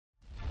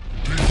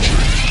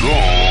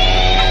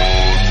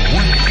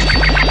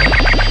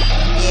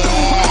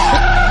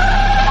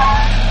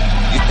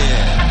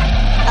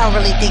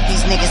don't really think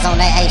these niggas on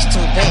that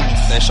H2 business.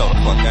 They show the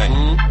fuck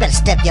game. Better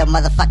step your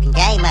motherfucking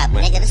game up,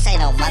 nigga. This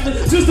ain't no mother.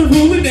 Just a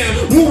ruling now.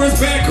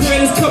 Warrants, back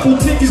credits, couple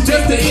tickets,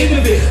 just the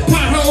end of it.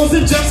 Potholes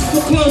and justice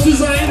for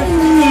closures. I ain't a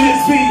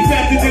this beat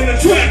faster than a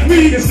track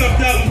meet. And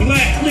stuffed out in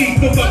black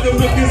leaf. The fucking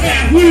with this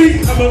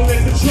athlete. I'ma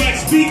let the track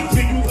speak.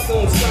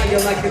 On fire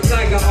like a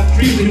tiger, I'm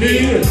dreaming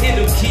in.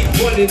 It'll keep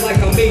running like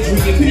I'm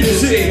Adrian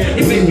Peterson.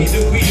 It may be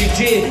the weed and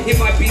gin, it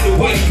might be the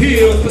white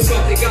pill. For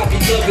something I be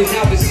loving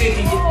out the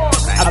city.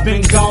 I've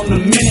been gone a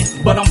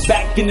minute, but I'm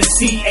back in the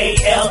CALI,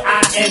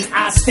 and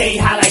I stay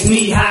high like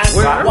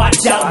knee-highs.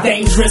 Watch out,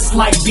 dangerous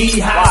like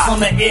beehives on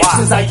the edge,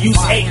 cause I use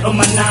 8 of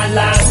my 9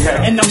 lives.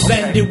 And I'm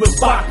blended with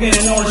vodka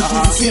and orange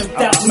juice,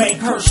 pimped out, make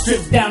her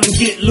strip down and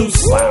get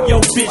loose. Yo,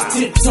 bitch,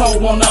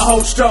 tiptoe on the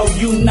whole stroll,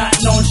 you not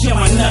knowing shit,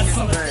 my nuts.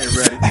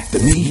 After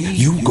me,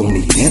 you gon'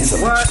 need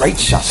insulin. Straight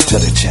shots to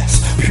the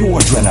chest, pure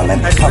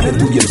adrenaline pumping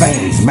through your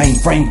veins.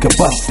 Mainframe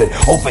combusted,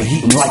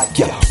 overheating like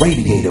your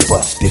radiator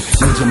busted.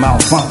 Major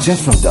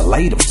malfunctions from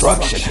delayed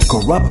obstruction.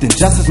 Corrupt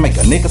injustice make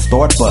a nigga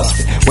start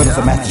busting. Where there's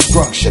a mass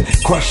destruction,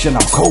 crushing,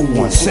 I'm cold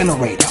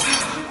incinerator.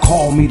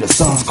 Call me the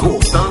sun's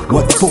cool.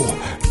 What for?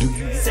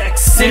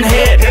 Sex in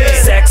head,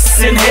 sex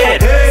in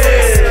head.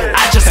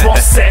 I just want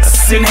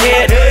sex in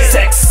head,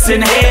 sex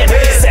in head,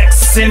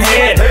 sex in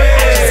head.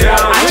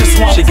 I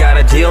just want. She got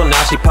a deal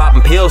now, she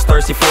popping pills,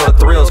 thirsty for the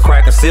thrills,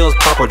 cracking seals,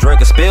 purple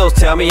drinking spills.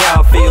 Tell me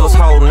how it feels,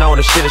 holding on,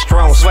 the shit is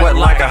strong, sweating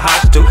like a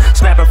hospital,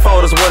 snapping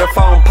photos with her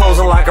phone,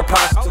 posing like a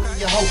prostitute.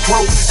 Your whole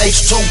crew,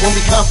 H2 when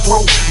we come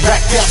through.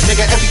 Racked up,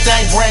 nigga,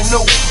 everything brand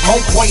new.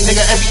 Home point,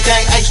 nigga,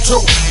 everything H2.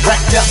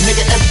 Racked up,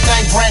 nigga,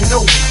 everything brand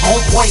new.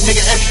 Home point,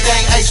 nigga,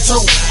 everything H2.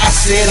 I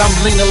said I'm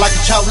leaning like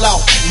a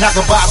cholo. Knock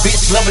a by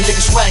bitch, love a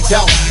nigga swagged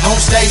out. On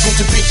stage with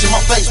the bitch in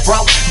my face,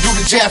 bro. Do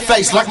the jab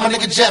face like my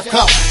nigga Jeff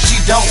Cup. She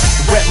don't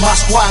rep my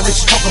squad, and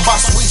she talking about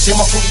sweets. And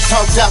my food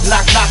turned up,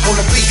 knock knock on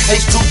the beat.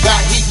 H2 got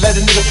heat, let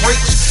a nigga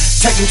preach.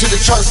 Take him to the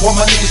church while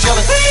my niggas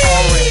yelling.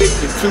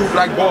 It's 2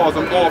 black balls,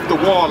 I'm off the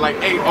wall like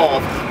 8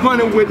 off.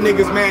 Running with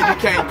niggas, man, you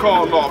can't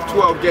call off.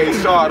 12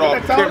 gauge shot off.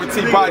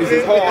 Guaranteed bodies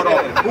is hard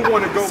off. Who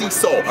wanna go?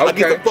 Seesaw. I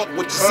get the fuck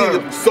what you see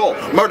that you saw.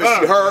 Murder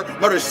she heard,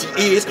 murder she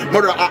is,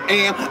 murder I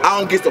am. I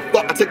don't give a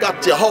fuck. I take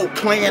out your whole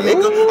clan,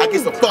 nigga. I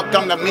give a fuck.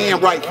 I'm the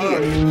man right here.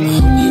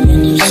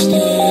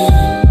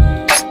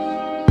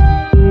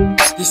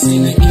 This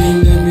ain't a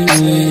game that we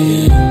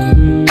play.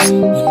 When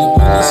the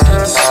bullets get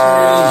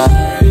destroyed,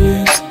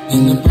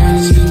 and the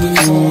bodies get to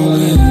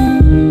falling,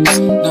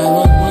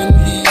 911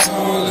 he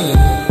calling.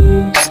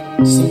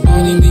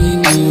 Somebody need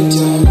to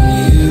tell me.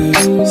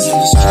 In the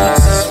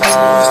streets it's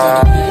wars like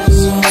a war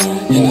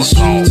zone. In the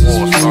streets it's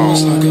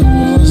wars like a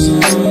war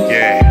zone.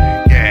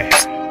 Yeah, yeah.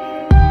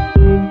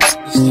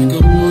 It's like a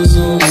war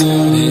zone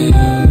down here.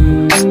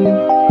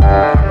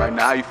 Right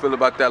now, how you feel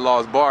about that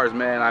Lost Bars,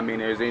 man? I mean,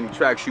 there's any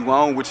tracks you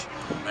own, which, you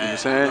know what I'm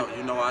saying?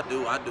 You know I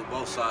do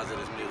both sides of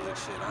this music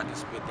shit. I can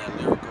spit that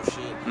lyrical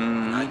shit,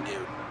 and I can get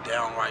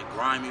downright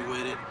grimy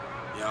with it.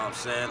 You know what I'm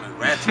saying? The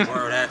ratchet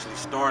word actually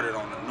started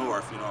on the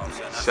north, you know what I'm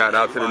saying? That's Shout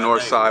out to the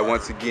north side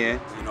once again.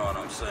 You know what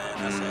I'm saying?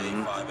 That's an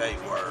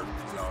 858 word,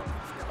 you know.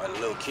 The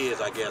little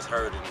kids, I guess,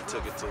 heard it and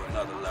took it to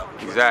another level.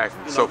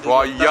 Exactly. But, so for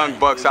all you young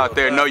bucks out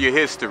there, know your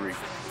history.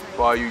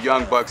 For all you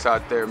young bucks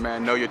out there,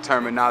 man, know your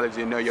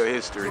terminology and know your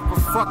history.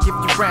 Fuck if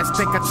you rats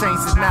think I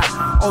changed it now.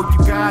 Oh, you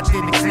God,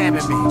 then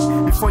examine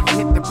me. Before you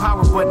hit the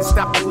power button,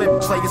 stop the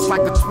lip play. It's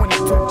like a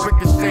 22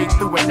 ricochet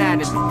through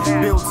anatomy.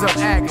 Builds up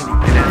agony.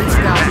 Reached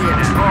out here,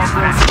 the ball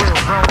goes real,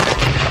 bro.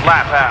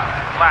 Slap out,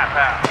 slap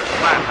out,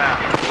 slap out.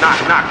 Knock,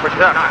 knock,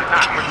 production,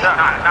 knock,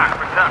 production,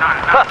 knock,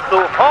 production.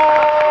 Hustle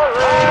hard.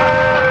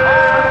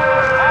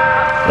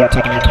 You're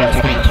checking out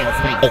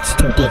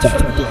H2 DJ.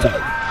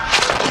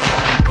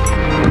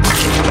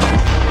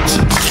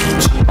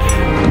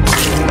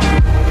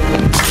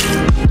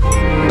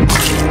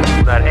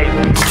 That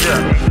H2.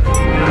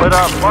 Put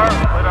up work,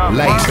 put up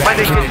work. When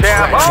they get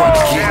down,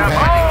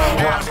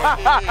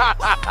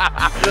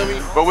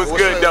 But what's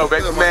good though,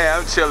 man?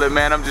 I'm chilling,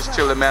 man. I'm just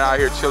chilling, man. Out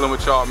here chilling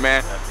with y'all,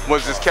 man.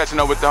 Was just catching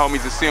up with the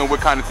homies and seeing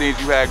what kind of things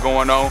you had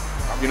going on.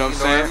 You know what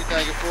I'm saying?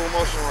 Everything in full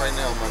motion right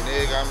now, my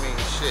nigga. I mean,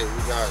 shit.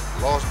 We got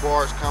Lost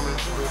Bars coming,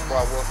 produced by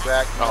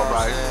Wolfback. You know what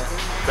I'm saying?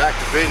 Back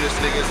to business,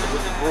 niggas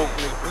with the group,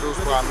 nigga, produced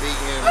by me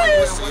and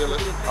Mike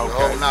Sealer. The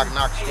whole Knock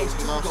Knock shit,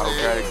 you know what I'm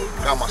saying?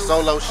 Got my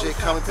solo shit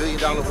coming,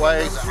 $1 billion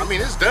ways. I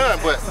mean, it's done,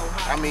 but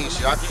I mean,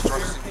 shit, I just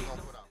trying to see what we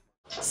gonna put out.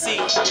 See,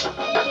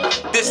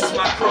 this is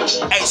my crew,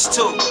 H2.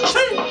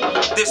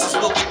 This is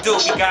what we do.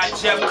 We got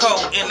Jeff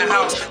Cole in the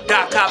house,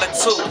 Doc Collar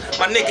too.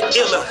 My nigga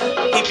Illa,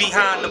 he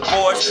behind the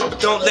boards. But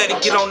don't let him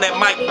get on that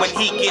mic when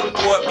he get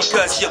bored,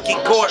 because you'll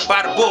get gored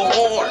by the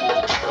bullhorn.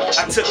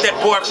 I took that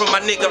board from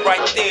my nigga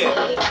right there.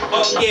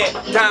 Oh yeah,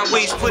 Don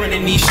Weeds put it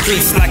in these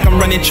streets like I'm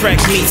running track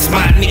meets.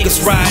 My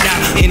niggas ride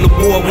out in the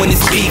war when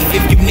it's beef.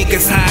 If you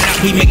niggas hide out,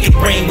 we make it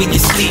rain when you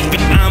sleep.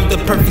 And I'm the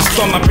perfect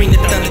storm, I bring the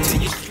thunder to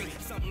your street.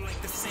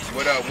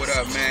 What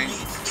up, man?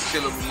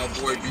 chilling with my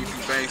boy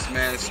Beefy Banks,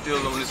 man.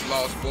 Still on this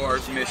Lost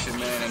Bars mission,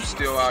 man. I'm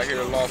still out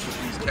here lost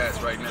with these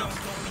cats right now.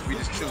 We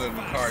just chilling in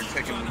the car and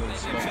taking a little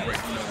smoke break,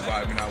 you know,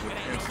 vibing out with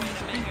the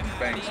infamous Beefy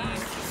Banks, man.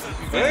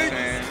 You know what I'm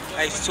saying?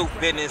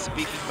 H2 business,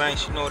 Beefy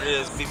Banks, you know what it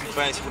is. Beefy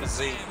Banks with a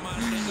Z.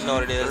 You know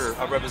what it is.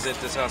 I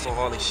represent this hustle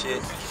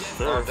shit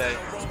all day.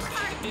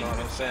 You know what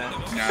I'm saying?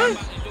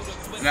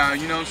 Now,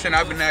 you know what I'm saying?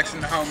 I've been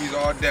asking the homies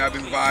all day. I've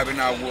been vibing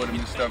out with them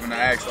and stuff, and I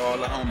asked all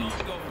the homies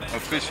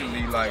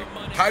officially, like,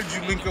 how did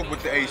you link up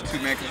with the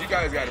H2, man? Because you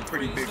guys got a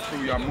pretty big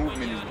crew. Your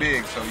movement is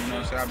big, so, you know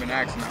what I'm saying? I've been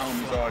asking the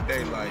homies all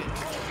day, like,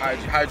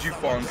 how'd you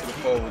fall into the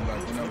fold,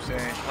 like, you know what I'm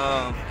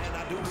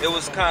saying? It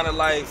was kind of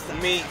like, for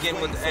me,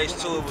 getting with the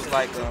H2, it was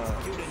like a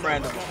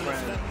friend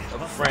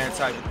of a friend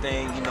type of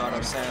thing, you know what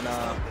I'm saying?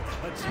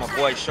 My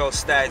boy Show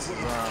Stacks,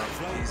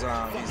 he's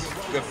a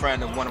good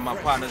friend of one of my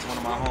partners, one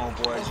of my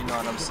homeboys, you know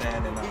what I'm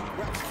saying? And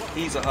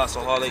he's a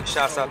hustleaholic.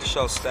 Shouts out to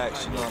Show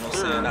Stacks, you know what I'm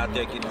saying? Out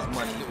there getting his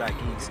money back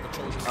east.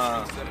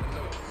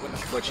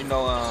 But you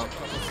know,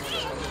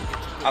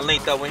 I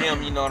linked up with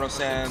him, you know what I'm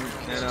saying?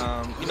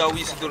 And you know, we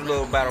used to do the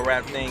little battle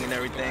rap thing and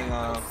everything.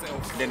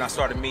 Then I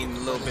started meeting a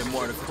little bit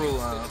more of the crew.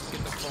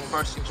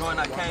 First joint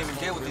I came and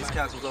did with these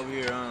cats was over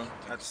here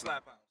at the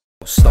Slap House.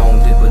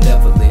 Stoned and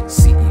benevolent,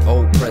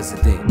 CEO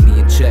president,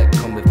 me and Check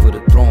coming for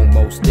the throne,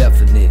 most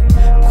definite.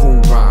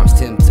 Cool rhymes,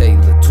 Tim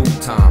Taylor,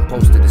 2-time,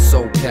 posted in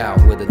SoCal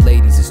where the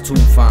ladies is too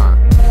fine.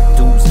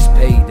 Dues is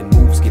paid and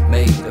moves get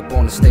made. Up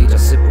on the stage I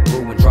sip a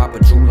brew and drop a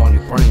jewel on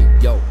your brain,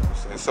 yo.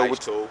 So with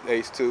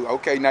H2,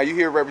 okay, now you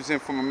here representing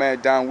from my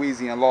man Don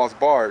Weezy and Lost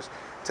Bars.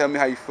 Tell me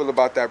how you feel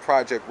about that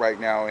project right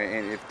now,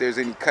 and if there's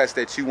any cuts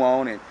that you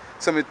own and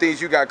some of the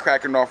things you got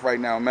cracking off right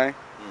now, man.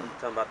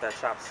 Tell me about that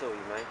chop suey,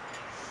 man.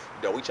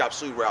 Yo, we chop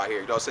suey right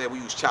here, you know what I'm saying? We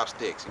use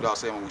chopsticks, you know what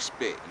I'm saying, when we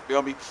spit, you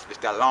feel me? It's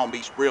that Long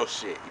Beach real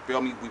shit, you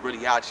feel me? We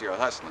really out here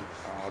hustling.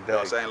 You know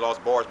what I'm saying?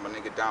 Lost Bars, my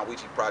nigga Don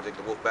Weezy project,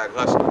 the Wolfpack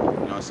Hustler, you know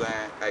what I'm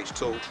saying?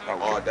 H2,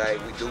 all day,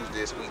 we do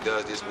this, we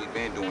does this, we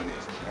been doing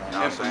this, you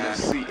know what I'm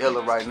saying?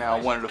 Illa right now,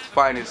 one of the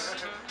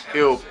finest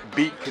ill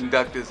beat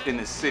conductors in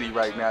the city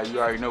right now. You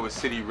already know what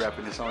city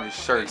repping, it's on his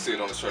shirt. You see it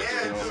on the shirt.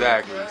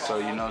 Exactly, so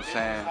you know what I'm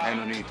saying? Ain't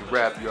no need to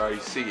rap, you already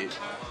see it.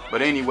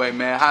 But anyway,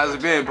 man, how's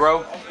it been,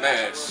 bro?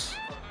 Man,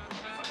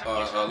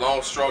 a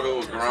long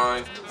struggle,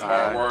 grind,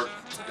 hard work,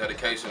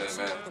 dedication, and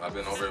man, I've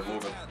been over here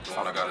moving. That's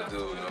what I gotta do,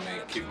 you know what I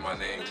mean? Keeping my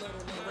name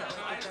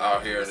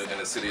out here in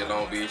the city of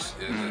Long Beach.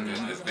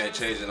 It's been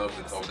changing over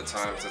the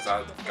time since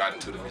I got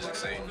into the music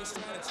scene.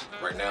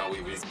 Right now, we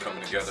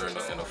coming together in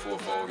the full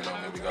fold, you know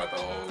what I mean? We got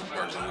the old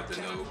version with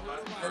the new,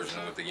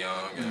 version with the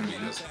young, and we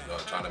just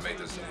trying to make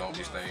this Long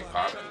Beach thing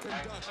pop.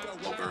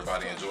 Hope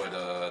everybody enjoyed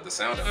the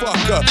sound of it.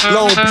 Fuck up,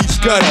 Long Beach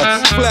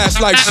gutter, flash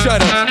like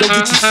shutter, don't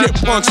get your shit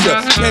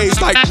punctured, cage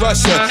like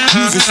Russia,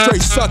 use a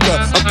straight sucker,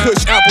 I'm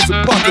Kush apples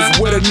and buckers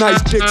with a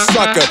nice dick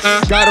sucker.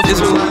 Got a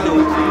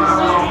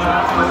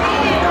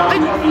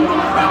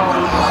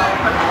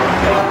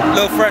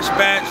Little fresh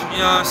batch,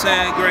 you know what I'm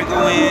saying? Great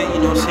go in,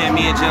 you know what I'm saying?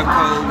 Me and Jeff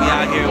Cole, we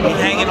out here, we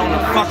hanging on the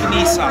fucking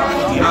east side,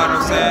 you know what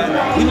I'm saying?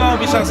 We Long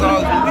Beach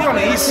hustlers, we on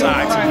the east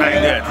side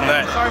tonight.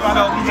 Sorry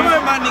about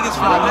my niggas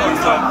from the north,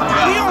 but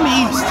we on the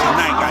east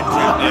tonight,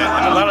 goddamn. Yeah,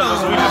 and a lot of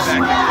us, we just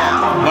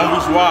Long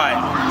Beach wide.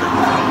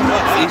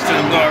 East to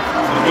the north,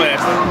 to the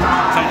west,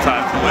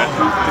 sometimes to the west.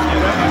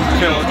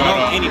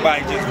 Don't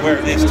anybody just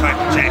wear this type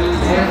of jacket.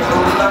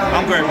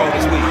 I'm wearing both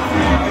this week.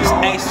 It's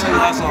H2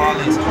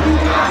 Hustleaholics.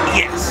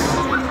 Yes.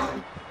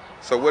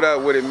 So what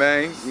up with it,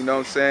 man? You know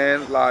what I'm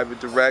saying? Live and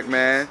direct,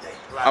 man.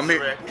 I'm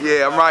here.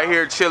 Yeah, I'm right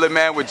here chilling,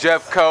 man, with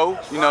Jeff Cole.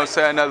 You know what I'm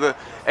saying? Another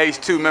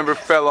H2 member,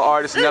 fellow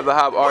artist, another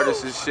hop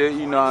artist and shit.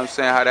 You know what I'm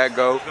saying? How that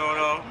go?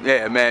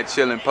 Yeah, man,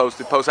 chilling,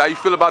 posted. How you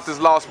feel about this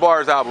Lost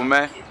Bars album,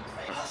 man?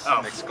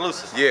 Oh,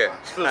 exclusive. Yeah.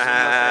 Exclusive.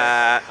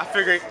 I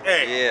figured,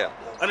 hey, yeah.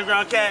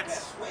 Underground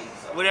cats,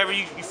 whatever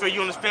you feel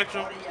you on the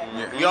spectrum,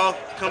 we all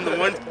come to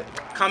one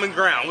common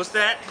ground. What's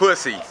that?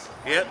 Pussy.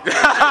 Yep.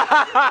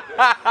 I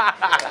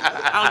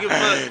don't give a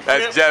fuck.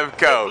 That's Jeff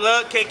Cole.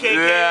 Blood, KKK.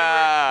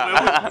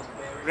 Yeah.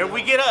 Whenever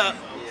we get up.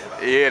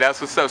 Yeah, that's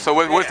what's up. So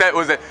what's that?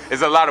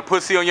 Is a lot of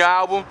pussy on your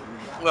album?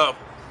 Well,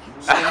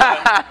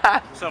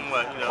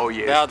 somewhat, you know. Oh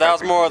yeah. That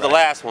was more of the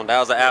last one. That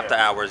was the after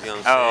hours, you know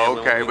what I'm saying?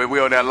 Oh, okay, but we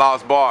on that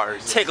Lost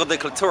Bars. Tickled the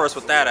clitoris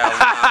with that album.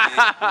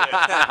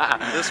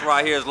 This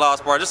right here is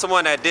Lost Bars. This is the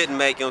one that didn't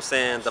make, you know what I'm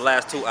saying, the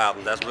last two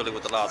albums. That's really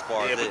what the Lost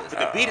Bars is. But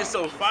the beat is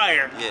so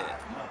fire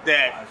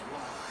that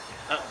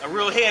a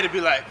real head would be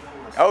like,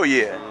 oh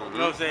yeah. You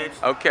know what I'm saying?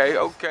 Okay,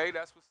 okay,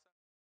 that's what's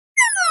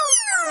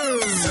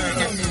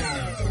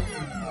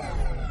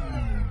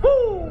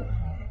Woo!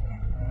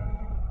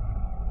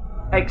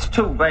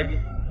 X2, baby.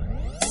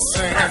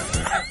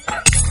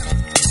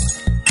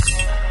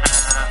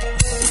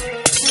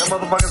 Them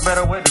motherfuckers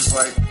better with us,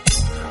 right?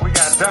 We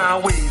got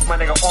Don Weezy, my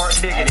nigga Art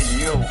Diggity,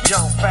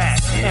 Young Fat,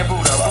 and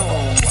Buddha,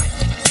 boom.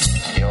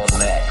 You're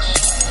next.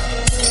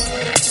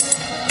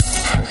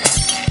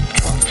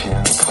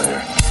 Piano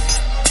player.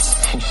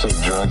 I'm so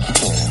drunk you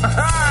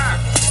can't.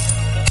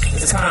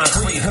 It's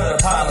concrete hood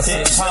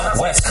politics,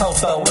 West come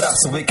throw it up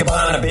so we can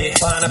bind a bit.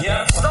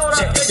 Yeah.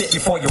 Check the fit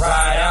before you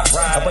ride out.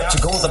 But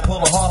your goons are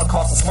pulling hard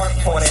across the smirk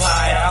before they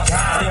slide out.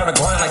 Stay on the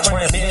grind like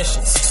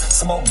transmissions.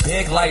 Smoke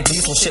big like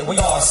diesel shit. We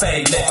all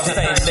say lift.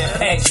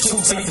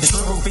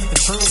 H2, beat the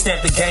truth.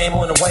 Stamp the game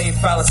on the wave,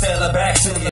 file and sell it back to you.